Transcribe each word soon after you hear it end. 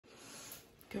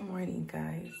Good morning,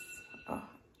 guys. Oh,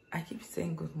 I keep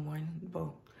saying good morning, but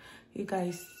you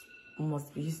guys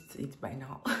must be used to it by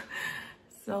now.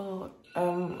 So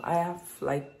I have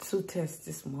like 2 tests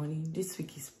this morning. This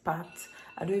week is packed.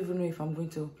 I don't even know if I'm going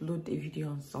to upload a video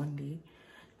on Sunday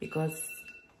because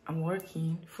I'm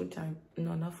working full-time.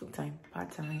 No, not full-time,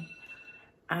 part-time,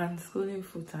 and schooling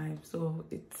full-time. So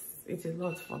it's a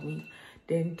lot for me.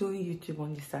 Then doing YouTube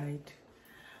on the side.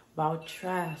 But I'll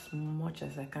try as much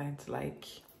as I can to like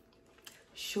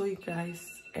show you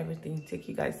guys everything, take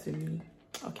you guys to me.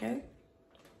 Okay,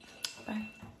 bye.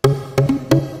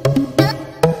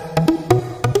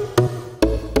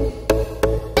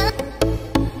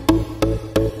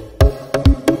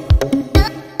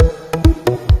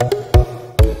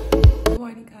 Good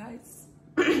morning, guys.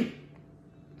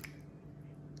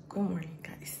 Good morning,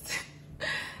 guys.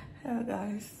 Hello,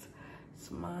 guys.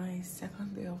 It's my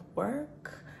second day of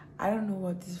work. I don't know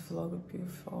what this vlog will be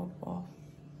for, but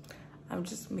I'm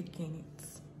just making it.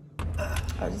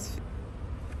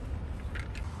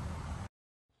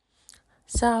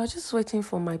 So I was just waiting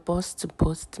for my boss to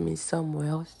post me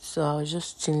somewhere. So I was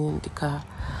just chilling in the car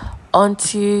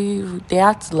until they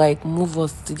had to like move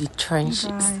us to the trench.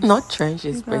 It's not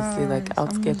trenches, but it's like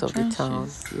outskirts of the town.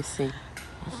 You see.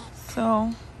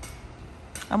 So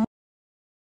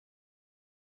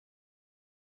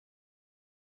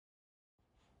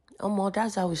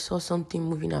that's how we saw something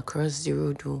moving across the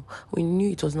road. Though. We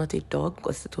knew it was not a dog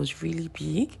because it was really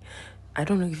big. I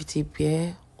don't know if it's a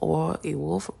bear or a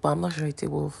wolf, but I'm not sure it's a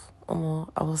wolf.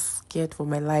 I was scared for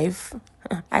my life.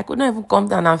 I could not even come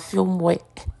down and film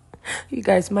what you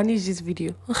guys manage this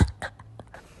video.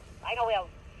 I know we have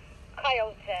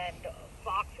coyotes and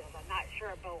foxes. I'm not sure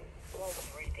about wolves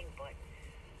or anything, but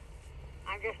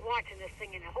I'm just watching this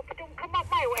thing and I hope it don't come up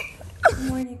my way. Good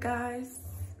morning, guys.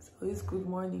 So it's good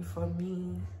morning for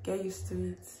me. Get used to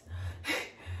it.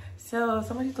 So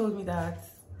somebody told me that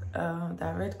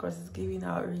that Red Cross is giving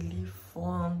out relief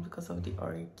funds because of the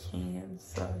hurricane.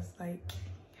 So I was like,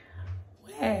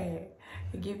 where?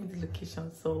 They gave me the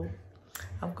location, so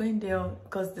I'm going there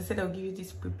because they said they'll give you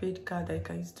this prepaid card that you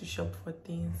can use to shop for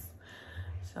things.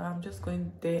 So I'm just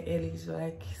going there early. It's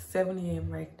like 7 a.m.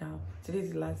 right now.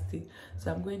 Today's the last day,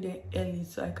 so I'm going there early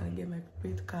so I can get my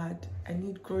prepaid card. I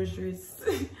need groceries.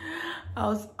 I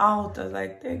was out. I was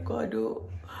like, thank God, oh,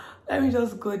 let me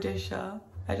just go there, Sha.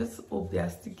 I just hope they are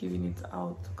still giving it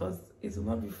out because it will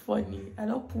not be funny. I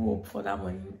don't pull up for that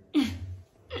money.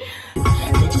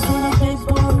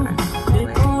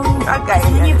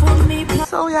 Okay,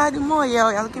 so we are at the mall here.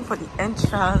 We are looking for the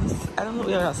entrance. I don't know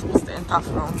where we are supposed to enter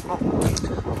from, but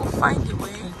we'll find the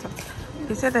way.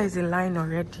 They said there is a line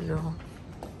already.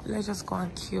 Let's just go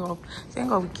and queue up. Thank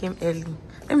God we came early.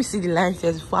 Let me see the line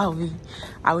first before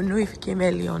I will know if we came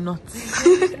early or not.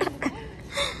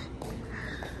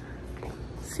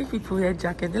 See people wear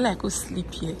jacket. They like to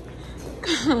sleep here.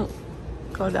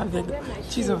 God, I beg.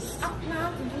 Jesus.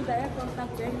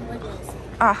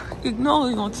 Ignore what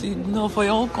you want to ignore for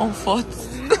your own comfort.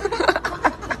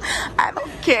 I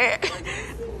don't care.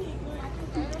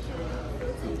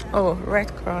 Oh,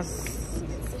 Red Cross.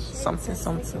 Something.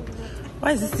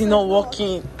 Why is this thing not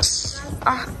working?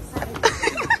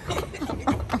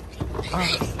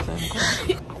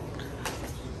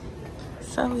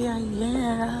 So we are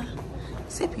here.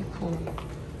 See people.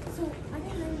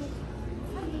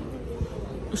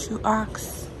 We should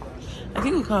ask. I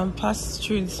think we can pass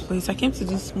through this place. I came to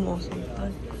this mall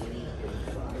sometime.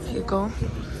 There you go.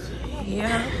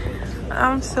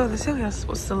 Yeah. So they say we are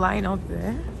supposed to line up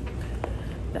there.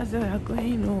 That's where we are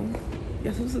going.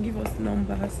 You're supposed to give us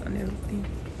numbers and everything.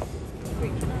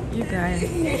 You guys,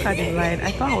 look at the line.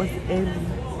 I thought I was early.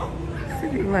 See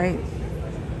the line.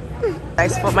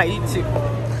 Nice for my YouTube.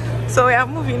 So we are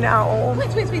moving now.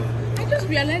 Wait. I just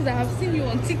realized I have seen you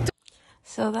on TikTok.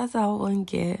 So that's how one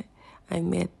girl I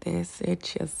met there said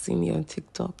she has seen me on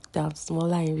TikTok. That I'm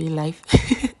smaller in real life.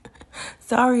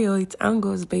 Sorry, it's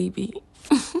angles, baby.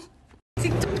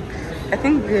 TikTok. I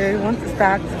think they want to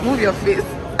start. Move your face.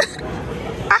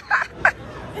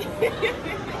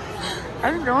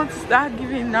 I think they want to start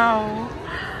giving now.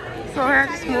 So we're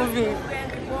just moving.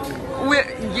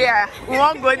 We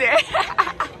won't go there.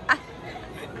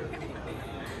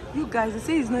 You guys, they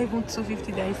say it's not even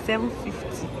 250, there is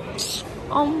 750.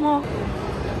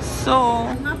 So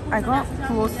I got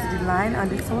close to the line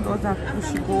and they told us that we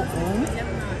should go home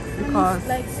because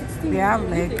we have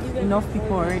like enough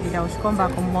people already that we should come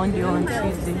back on Monday or on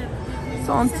Tuesday.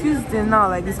 So on Tuesday now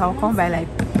like this, I'll come by like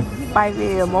 5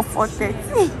 a.m. or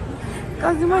 4:30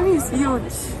 because the money is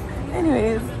huge.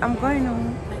 Anyways, I'm going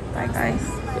home. Bye, guys.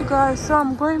 You guys, so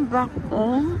I'm going back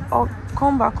home. I'll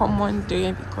come back on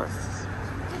Monday because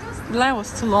The line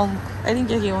was too long. I didn't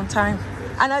get here on time.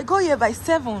 And I got here by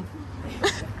 7.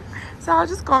 So I'll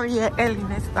just come here early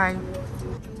next time.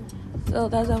 So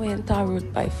that's why we enter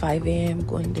road by 5 a.m.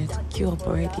 going there to queue up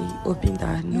already, hoping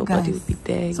that nobody will be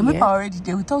there. Some people are already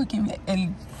there. We thought we came here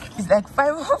early. It's like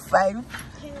 5:05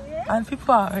 and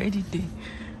people are already there.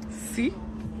 See?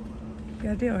 They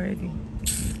are there already.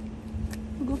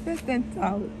 We go first then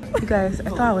out. You guys, I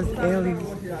thought I was early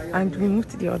and we moved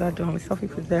to the other door and we saw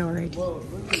people there already.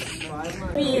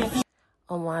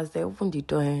 As they opened the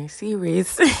door and see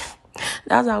race.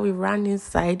 That's how we ran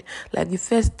inside. Like the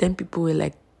first 10 people were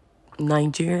like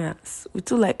Nigerians. We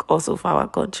too like also for our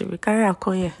country. We carry our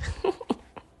coin here.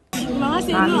 Mama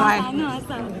said,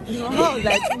 no,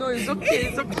 like, no, it's okay,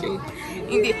 it's okay.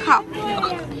 In the cup.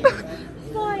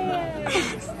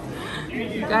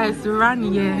 Guys, run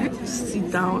here.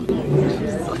 Sit down.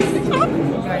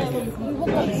 Guys,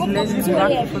 let's be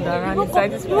back for the run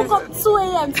inside this place. We woke up 2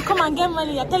 a.m. to come and get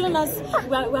money. You're telling us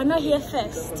we're not here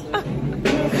first.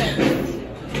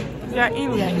 We are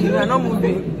in, we are not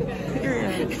moving.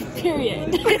 Period.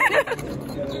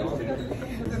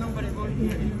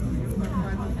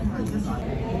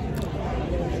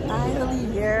 Finally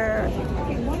here.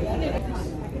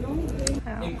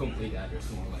 Incomplete address,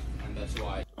 and that's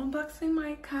why. Unboxing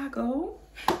my cargo.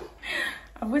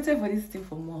 I've waited for this thing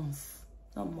for months.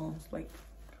 Not months, like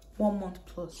 1 month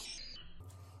plus.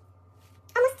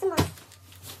 Almost 2 months.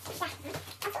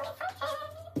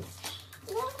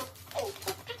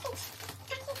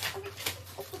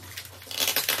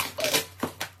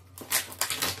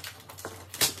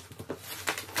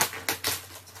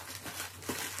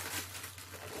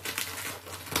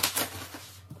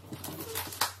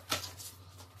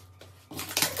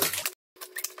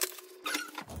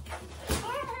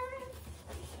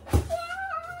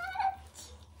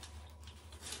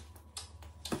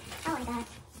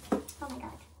 Oh my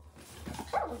god.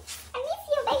 Oh, I miss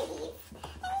you, baby.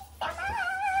 I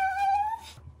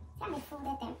miss you so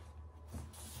much. Yeah, I folded them.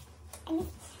 I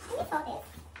miss all this.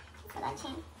 For that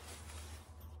chain.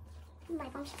 My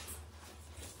bombshells.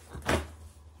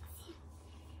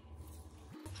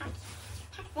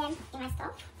 Pack them in my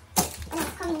stuff. And I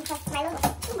was coming because my load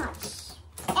was too much.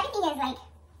 Everything is like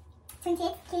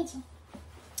 28 kg.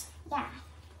 Yeah.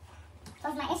 It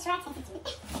was my extra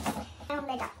sensitivity.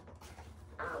 Leather.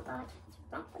 Oh god, it's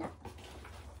wrong for that.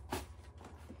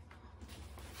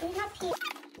 It's not here.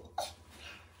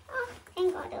 Oh, thank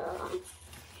god.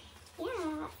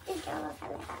 Yeah, good job,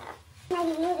 Aletta. My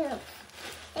noodles.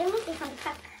 They removed it from the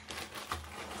cup.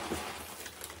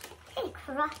 They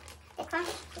crushed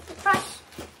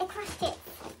it.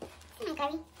 Oh my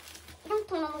god. Don't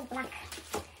turn almost black.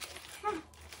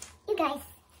 You guys,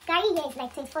 Gary here is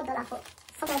like $24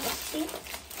 for my box.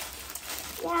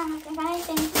 Yeah, the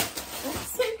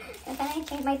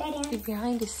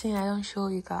behind the scene I don't show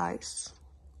you guys.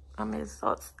 I'm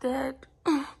exhausted.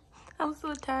 I'm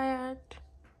so tired.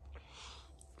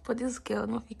 But this girl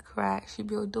no fit cry. She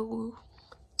be odogu.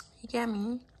 You get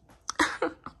me?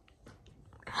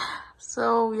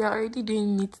 So we are already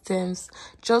doing midterms.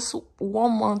 Just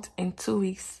 1 month and 2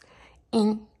 weeks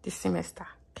in the semester.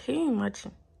 Can you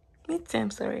imagine?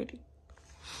 Midterms already.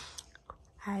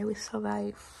 I will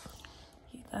survive.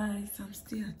 You guys, I'm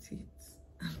still at it.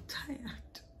 I'm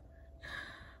tired.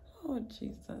 Oh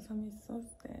Jesus, I'm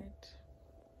exhausted.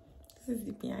 This is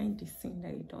the behind the scene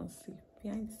that you don't see.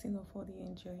 Behind the scene of all the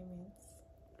enjoyments.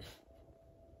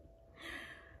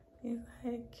 It's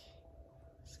like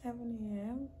 7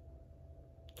 a.m.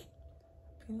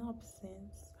 Been up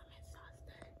since. I'm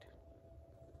exhausted.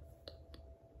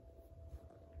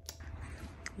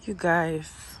 You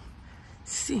guys,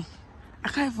 see, I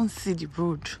can't even see the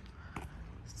road.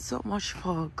 So much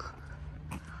fog.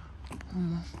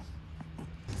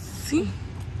 See,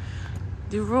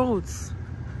 the roads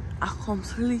are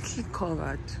completely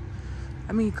covered.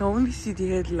 I mean, you can only see the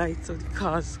headlights of the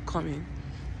cars coming.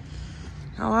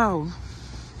 Oh, wow.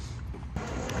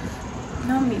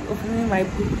 Now me opening my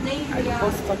book at the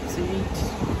bus stop to read.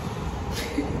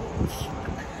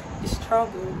 The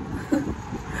struggle.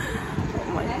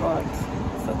 Oh my god,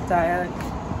 I'm so tired.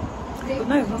 I'm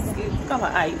not even sleep. Look at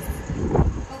my eyes.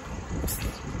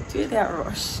 Do they are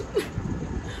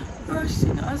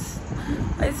rushing us?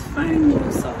 It's fine,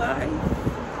 we'll survive.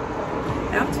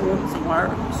 I have to work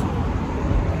tomorrow.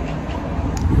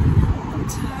 I'm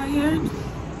tired.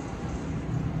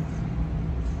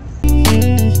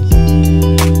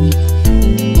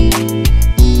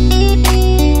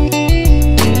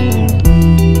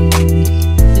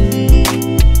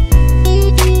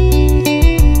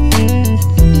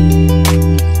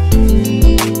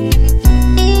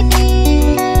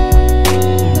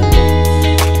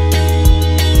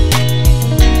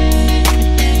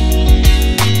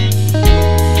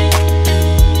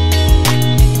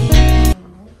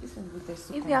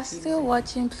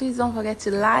 watching. Please don't forget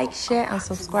to like, share, and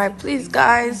subscribe. Please,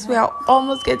 guys, we are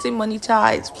almost getting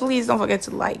monetized. Please don't forget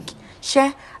to like,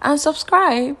 share, and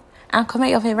subscribe. And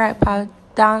comment your favorite part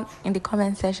down in the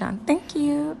comment section. Thank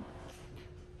you.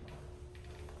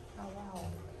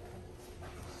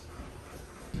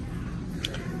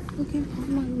 Looking for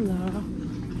my love.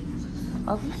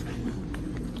 Obviously,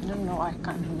 I don't know. I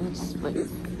can't use this place.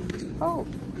 Oh,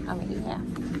 I mean, yeah.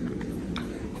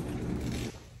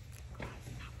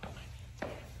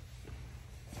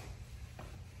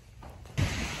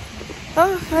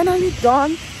 Oh, finally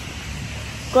done.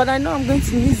 God, I know I'm going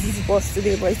to miss this bus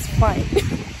today, but it's fine.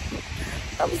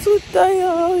 I'm so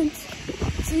tired.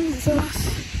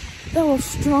 Jesus, that was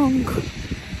strong.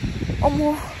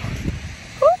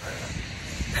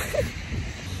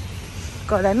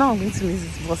 God, I know I'm going to miss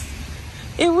this bus.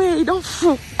 Hey, wait, don't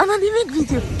fool. I'm not even make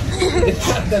video.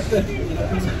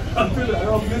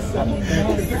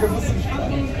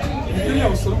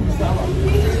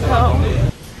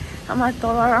 I'm at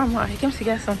Dollarama. I came to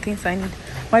get some things I need.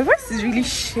 My voice is really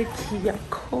shaky. I'm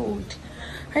cold.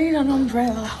 I need an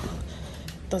umbrella.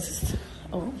 Does this?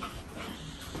 Oh.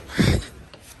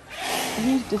 I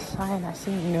need this sign. I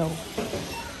say no.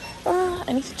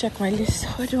 I need to check my list.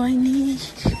 What do I need?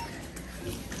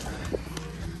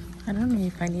 I don't know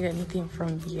if I need anything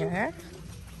from here.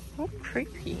 Oh,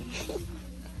 creepy.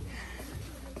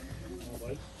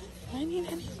 Do I need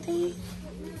anything?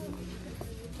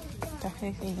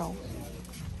 Definitely no.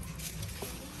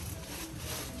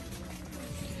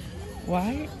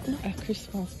 Why a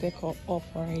Christmas decor up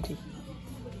already?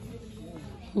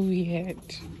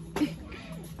 Weird.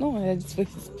 No wonder this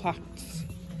place is packed.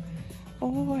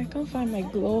 Oh, I can't find my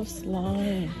gloves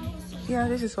line. Yeah,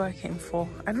 this is what I came for.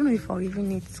 I don't know if I'll even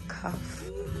need scarf.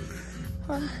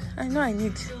 Well, I know I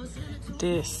need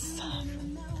this.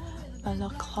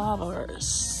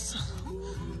 Balaclavas.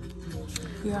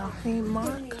 Yeah, I need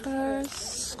markers,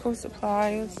 school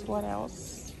supplies. What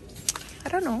else? I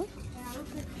don't know.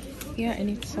 Yeah, I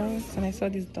need socks, and I saw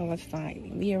this dollar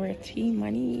sign. VLLO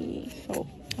money, so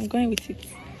I'm going with it.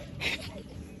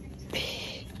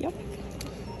 Yep.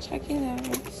 Checking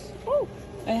out. Oh,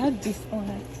 I had this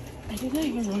one. I didn't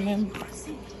even remember.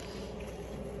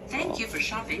 Thank you for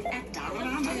shopping at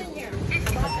Dollarama.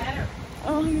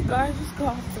 Oh, you guys, just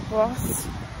got off the bus.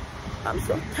 I'm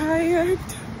so tired.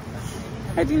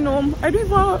 I don't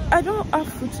have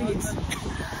food to eat.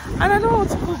 And I don't want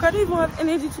to cook. I don't even have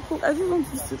energy to cook. I just want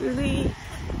to sleep.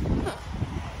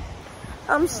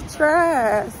 I'm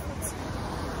stressed.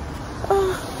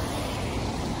 Oh.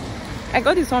 I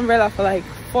got this umbrella for like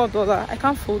 $4. I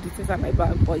can't fold it inside my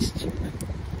bag, but it's cheap.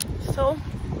 So,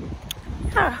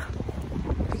 yeah.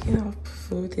 Picking up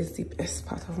food is the best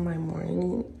part of my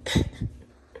morning.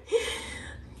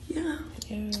 Yeah,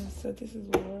 so this is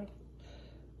what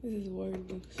it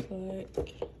looks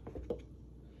like.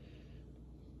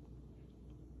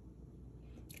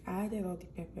 I added all the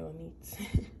pepper on it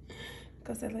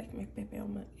because I like my pepper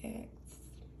on my eggs.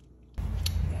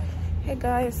 Hey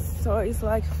guys, so it's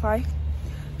like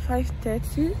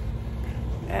 5:30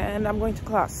 and I'm going to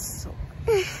class. So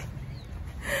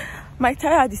my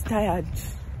tired is tired.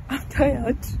 I'm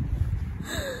tired.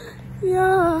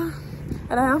 Yeah,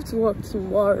 and I have to work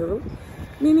tomorrow,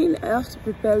 meaning I have to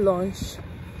prepare lunch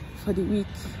for the week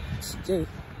today.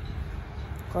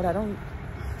 God, I don't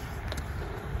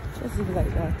just leave it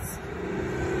like that.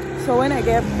 So when I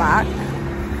get back,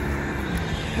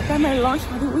 prepare my lunch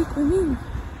for the week with me.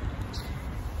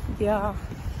 Yeah,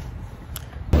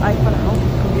 I for now,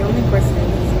 I'm the only person in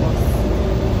this bus.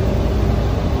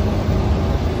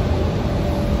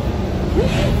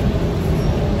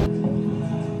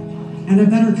 And a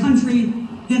better country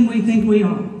than we think we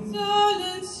are.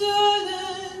 Silent,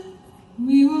 silent,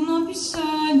 we will not be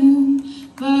silent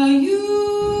by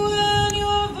you and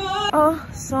your voice. Oh,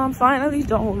 so I'm finally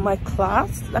done with my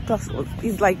class. That class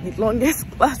is like the longest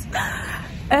class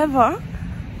ever.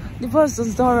 The bus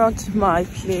does not run to my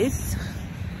place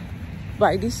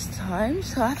by this time,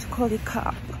 so I have to call a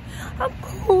cab. I'm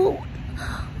cold.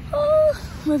 Oh,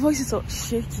 my voice is so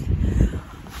shaky.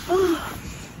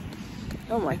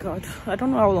 Oh my god, I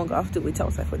don't know how long I have to wait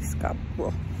outside for this cab.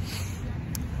 Well,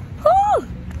 oh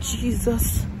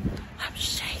Jesus, I'm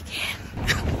shaking.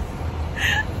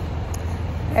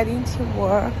 Heading to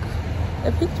work.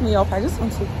 They picked me up. I just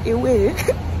want to away.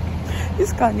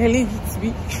 This car nearly hit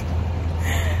me.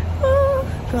 Oh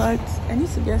god, I need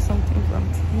to get something from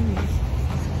TV.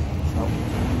 So,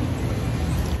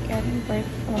 getting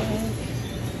breakfast.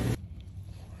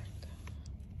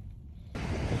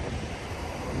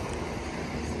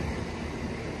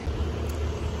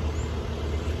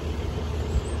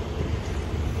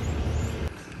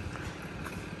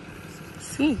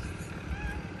 see.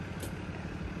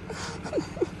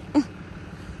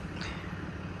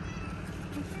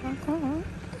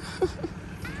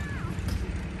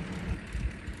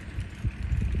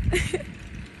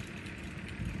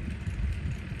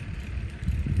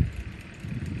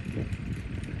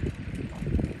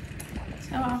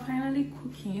 So I'm finally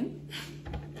cooking.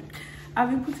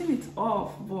 I've been putting it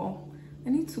off, but I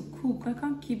need to cook. I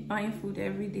can't keep buying food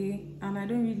every day, and I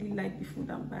don't really like the food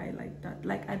I buy like that.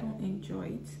 Like, I don't enjoy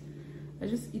it. I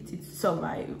just eat it to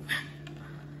survive.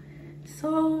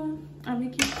 So I'm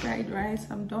making fried rice.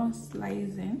 I'm done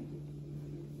slicing,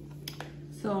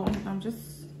 so I'm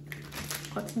just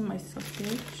cutting my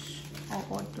sausage or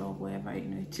hot dog, whatever you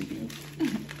know it to be,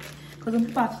 because some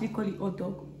people actually call it hot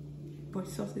dog, but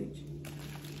sausage,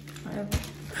 whatever.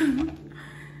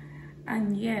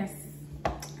 And yes,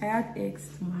 I add eggs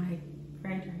to my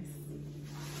fried rice.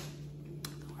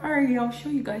 Don't worry, I'll show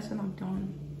you guys when I'm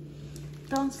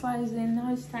done slicing.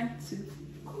 Now it's time to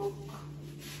cook.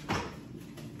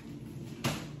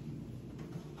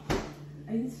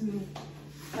 I need to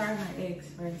fry my eggs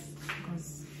first,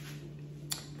 because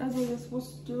that's what you're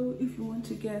supposed to do if you want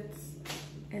to get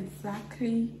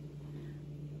exactly,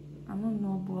 I don't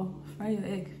know, but fry your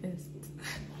egg first.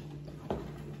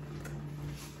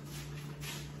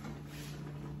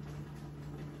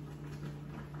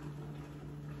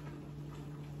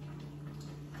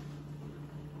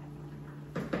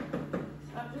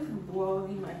 So I'm just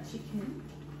boiling my chicken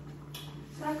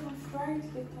so I can fry it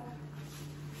later,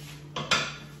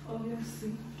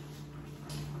 obviously.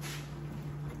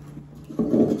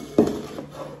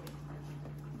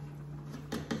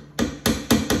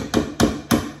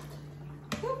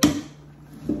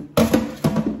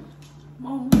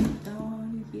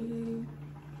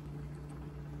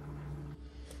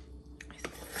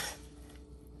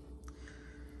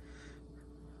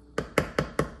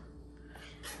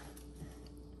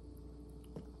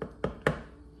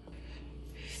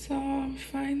 So I'm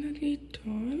finally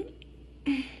done.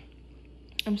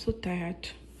 I'm so tired,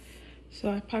 so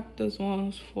I packed those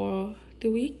ones for the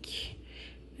week,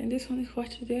 and this one is for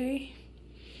today.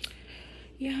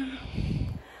 Yeah,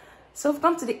 so we've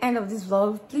come to the end of this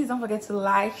vlog. Please don't forget to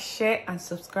like, share and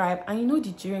subscribe, and you know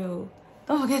the drill.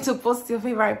 Don't forget to post your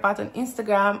favorite part on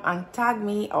Instagram and tag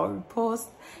me or repost.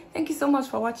 Thank you so much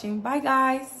for watching. Bye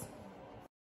guys.